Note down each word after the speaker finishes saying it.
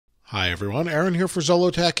Hi everyone, Aaron here for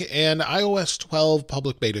Zollotech, and iOS 12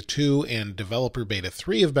 Public Beta 2 and Developer Beta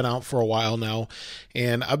 3 have been out for a while now,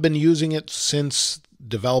 and I've been using it since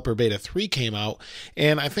Developer Beta 3 came out,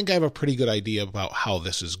 and I think I have a pretty good idea about how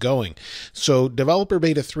this is going. So Developer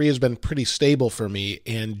Beta 3 has been pretty stable for me,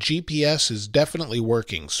 and GPS is definitely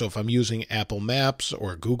working. So if I'm using Apple Maps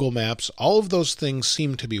or Google Maps, all of those things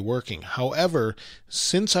seem to be working. However,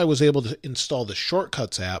 since I was able to install the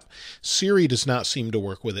Shortcuts app, Siri does not seem to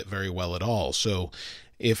work with it very well at all. So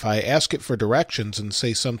if I ask it for directions and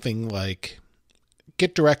say something like,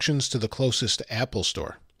 "Get directions to the closest Apple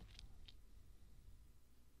store,"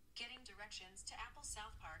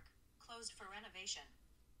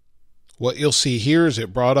 what you'll see here is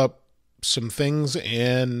it brought up some things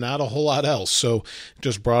and not a whole lot else. So it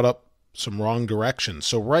just brought up some wrong directions.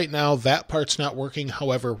 So right now that part's not working.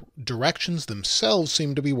 However, directions themselves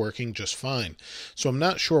seem to be working just fine. So I'm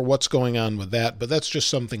not sure what's going on with that, but that's just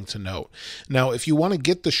something to note. Now, if you want to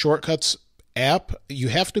get the Shortcuts app, you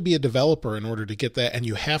have to be a developer in order to get that, and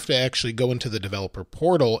you have to actually go into the developer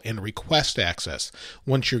portal and request access.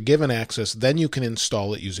 Once you're given access, then you can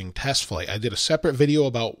install it using TestFlight. I did a separate video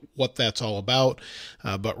about what that's all about,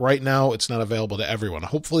 but right now it's not available to everyone.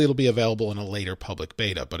 Hopefully it'll be available in a later public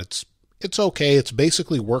beta, but it's okay. It's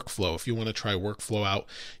basically workflow. If you want to try workflow out,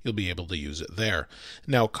 you'll be able to use it there.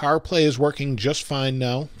 Now, CarPlay is working just fine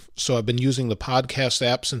now. So I've been using the podcast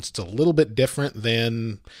app since it's a little bit different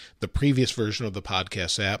than the previous version of the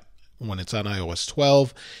podcast app. When it's on iOS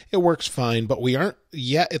 12, it works fine, but we aren't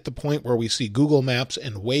yet at the point where we see Google Maps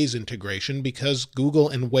and Waze integration, because Google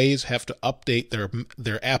and Waze have to update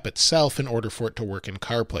their app itself in order for it to work in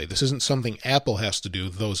CarPlay. This isn't something Apple has to do.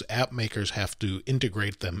 Those app makers have to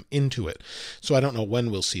integrate them into it. So I don't know when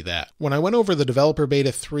we'll see that. When I went over the Developer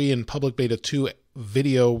Beta 3 and Public Beta 2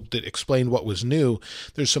 video that explained what was new,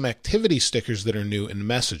 there's some activity stickers that are new in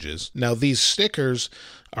Messages. Now, these stickers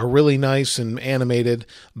are really nice and animated,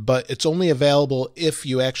 but it's only available if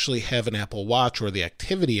you actually have an Apple Watch or the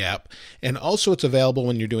Activity app, and also it's available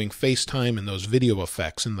when you're doing FaceTime and those video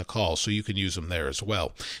effects in the call, so you can use them there as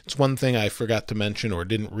well. It's one thing I forgot to mention or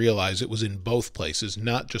didn't realize, it was in both places,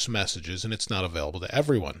 not just Messages, and it's not available to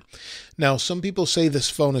everyone. Now, some people say this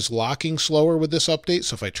phone is locking slower with this update,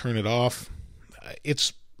 so if I turn it off,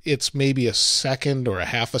 it's maybe a second or a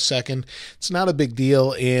half a second. It's not a big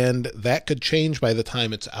deal, and that could change by the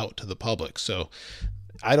time it's out to the public. So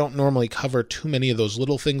I don't normally cover too many of those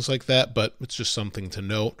little things like that, but it's just something to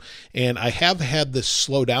note. And I have had this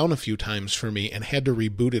slow down a few times for me and had to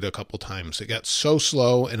reboot it a couple times. It got so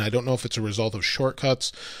slow, and I don't know if it's a result of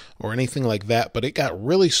Shortcuts or anything like that, but it got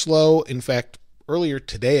really slow. In fact, earlier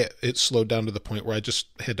today, it slowed down to the point where I just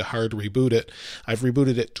had to hard reboot it. I've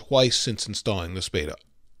rebooted it twice since installing this beta.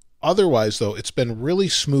 Otherwise, though, it's been really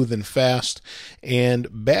smooth and fast, and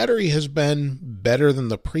battery has been better than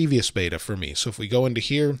the previous beta for me. So if we go into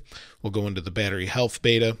here, we'll go into the battery health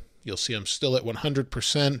beta. You'll see I'm still at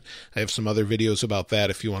 100%. I have some other videos about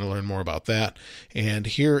that if you want to learn more about that. And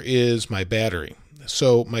here is my battery.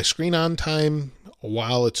 So my screen on time,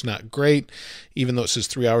 while it's not great, even though it says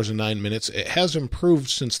 3 hours and 9 minutes, it has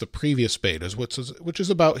improved since the previous betas, which is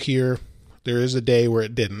about here. There is a day where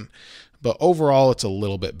it didn't, but overall it's a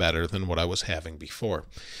little bit better than what I was having before.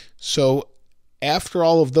 So after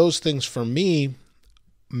all of those things for me,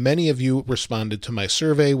 many of you responded to my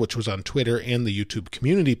survey, which was on Twitter and the YouTube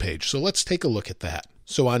community page. So let's take a look at that.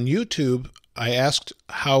 So on YouTube, I asked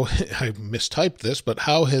how, I mistyped this, but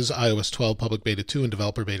how has iOS 12 Public Beta 2 and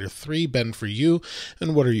Developer Beta 3 been for you,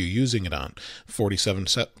 and what are you using it on?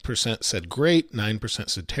 47% said great, 9%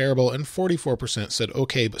 said terrible, and 44% said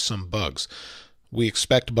okay, but some bugs. We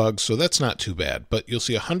expect bugs, so that's not too bad, but you'll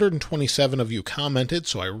see 127 of you commented,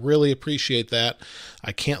 so I really appreciate that.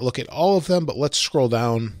 I can't look at all of them, but let's scroll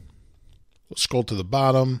down. We'll scroll to the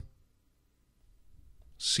bottom.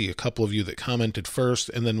 See a couple of you that commented first,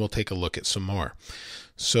 and then we'll take a look at some more.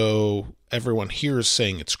 So everyone here is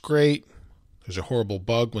saying it's great. There's a horrible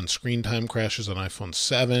bug when screen time crashes on iPhone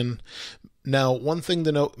 7. Now, one thing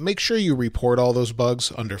to note, make sure you report all those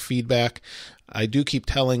bugs under feedback. I do keep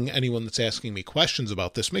telling anyone that's asking me questions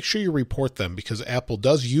about this, make sure you report them, because Apple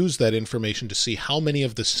does use that information to see how many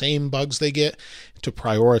of the same bugs they get to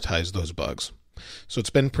prioritize those bugs. So it's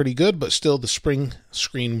been pretty good, but still the spring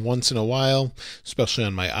screen once in a while, especially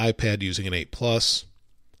on my iPad using an 8 Plus.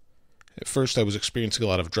 At first I was experiencing a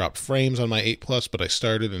lot of dropped frames on my 8 Plus, but I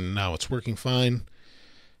started and now it's working fine.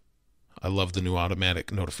 I love the new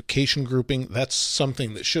automatic notification grouping. That's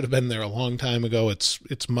something that should have been there a long time ago. It's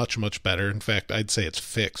much, much better. In fact, I'd say it's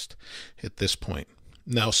fixed at this point.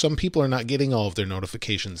 Now, some people are not getting all of their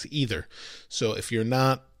notifications either. So if you're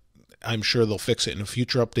not I'm sure they'll fix it in a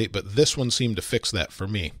future update, but this one seemed to fix that for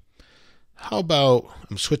me. How about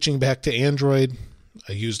I'm switching back to Android?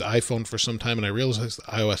 I used iPhone for some time and I realized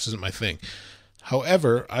iOS isn't my thing.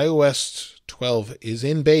 However, iOS 12 is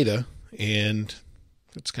in beta and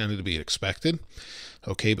it's kind of to be expected.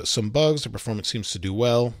 Okay, but some bugs, the performance seems to do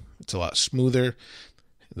well. It's a lot smoother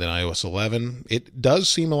than iOS 11. It does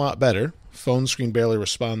seem a lot better. Phone screen barely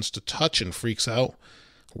responds to touch and freaks out.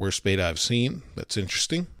 Worst beta I've seen. That's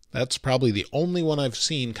interesting. That's probably the only one I've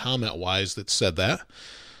seen comment-wise that said that.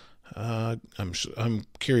 I'm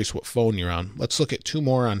curious what phone you're on. Let's look at 2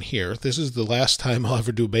 more on here. This is the last time I'll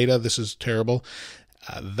ever do beta. This is terrible.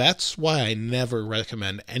 That's why I never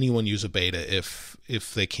recommend anyone use a beta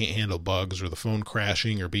if they can't handle bugs or the phone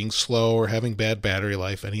crashing or being slow or having bad battery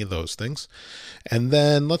life, any of those things. And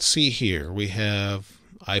then let's see here. We have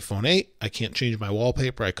iPhone 8. I can't change my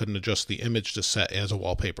wallpaper. I couldn't adjust the image to set as a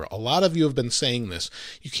wallpaper. A lot of you have been saying this.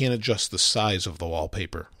 You can't adjust the size of the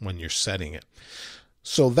wallpaper when you're setting it.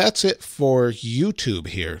 So that's it for YouTube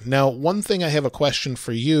here. Now, one thing I have a question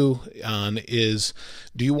for you on is,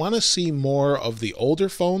 do you want to see more of the older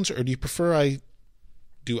phones, or do you prefer I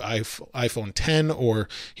do iPhone 10, or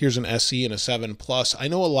here's an SE and a 7 Plus? I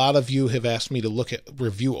know a lot of you have asked me to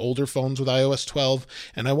review older phones with iOS 12,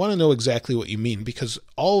 and I want to know exactly what you mean, because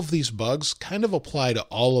all of these bugs kind of apply to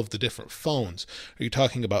all of the different phones. Are you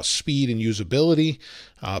talking about speed and usability?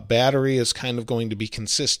 Battery is kind of going to be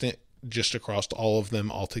consistent just across all of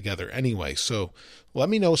them altogether anyway. So let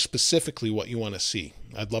me know specifically what you want to see.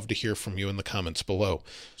 I'd love to hear from you in the comments below.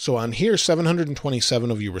 So on here, 727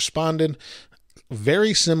 of you responded.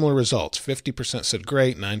 Very similar results. 50% said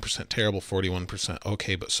great, 9% terrible, 41%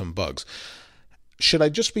 okay, but some bugs. Should I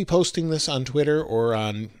just be posting this on Twitter or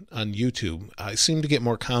on YouTube? I seem to get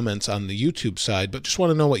more comments on the YouTube side, but just want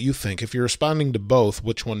to know what you think. If you're responding to both,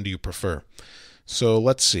 which one do you prefer? So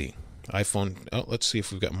let's see. Let's see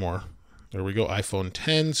if we've got more. There we go. iPhone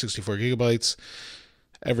 10, 64 gigabytes.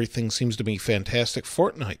 Everything seems to be fantastic.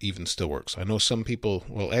 Fortnite even still works. I know some people,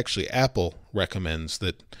 well, actually Apple recommends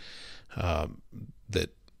that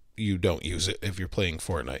you don't use it if you're playing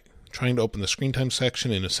Fortnite. Trying to open the screen time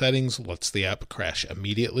section in the settings lets the app crash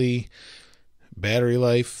immediately. Battery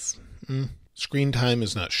life, screen time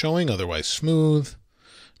is not showing, otherwise smooth.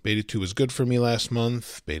 Beta 2 was good for me last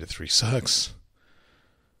month. Beta 3 sucks.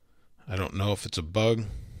 I don't know if it's a bug.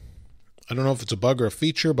 I don't know if it's a bug or a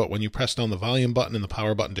feature, but when you press down the volume button and the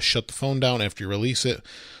power button to shut the phone down after you release it,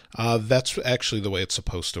 that's actually the way it's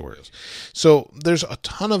supposed to work. So there's a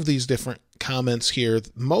ton of these different comments here.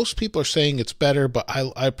 Most people are saying it's better, but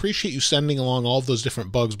I appreciate you sending along all of those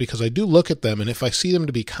different bugs, because I do look at them, and if I see them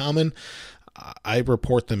to be common, I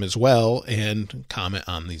report them as well and comment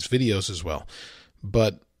on these videos as well.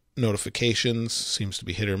 But notifications seems to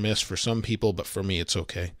be hit or miss for some people, but for me it's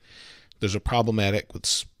okay. There's a problematic with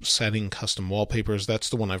setting custom wallpapers. That's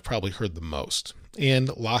the one I've probably heard the most.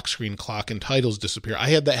 And lock screen, clock, and titles disappear. I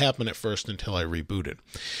had that happen at first until I rebooted.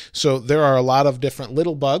 So there are a lot of different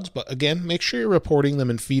little bugs, but again, make sure you're reporting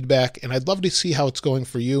them in feedback, and I'd love to see how it's going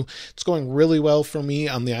for you. It's going really well for me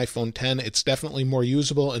on the iPhone 10. It's definitely more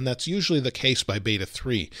usable, and that's usually the case by Beta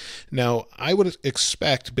 3. Now, I would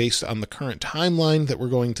expect, based on the current timeline, that we're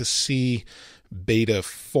going to see Beta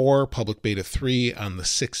 4, Public Beta 3 on the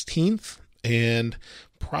 16th, and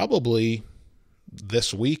probably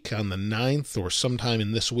this week on the 9th or sometime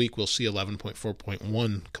in this week, we'll see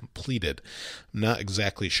 11.4.1 completed. I'm not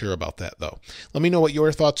exactly sure about that, though. Let me know what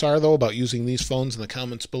your thoughts are, though, about using these phones in the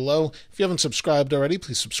comments below. If you haven't subscribed already,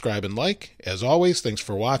 please subscribe and like. As always, thanks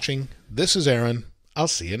for watching. This is Aaron. I'll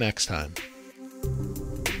see you next time.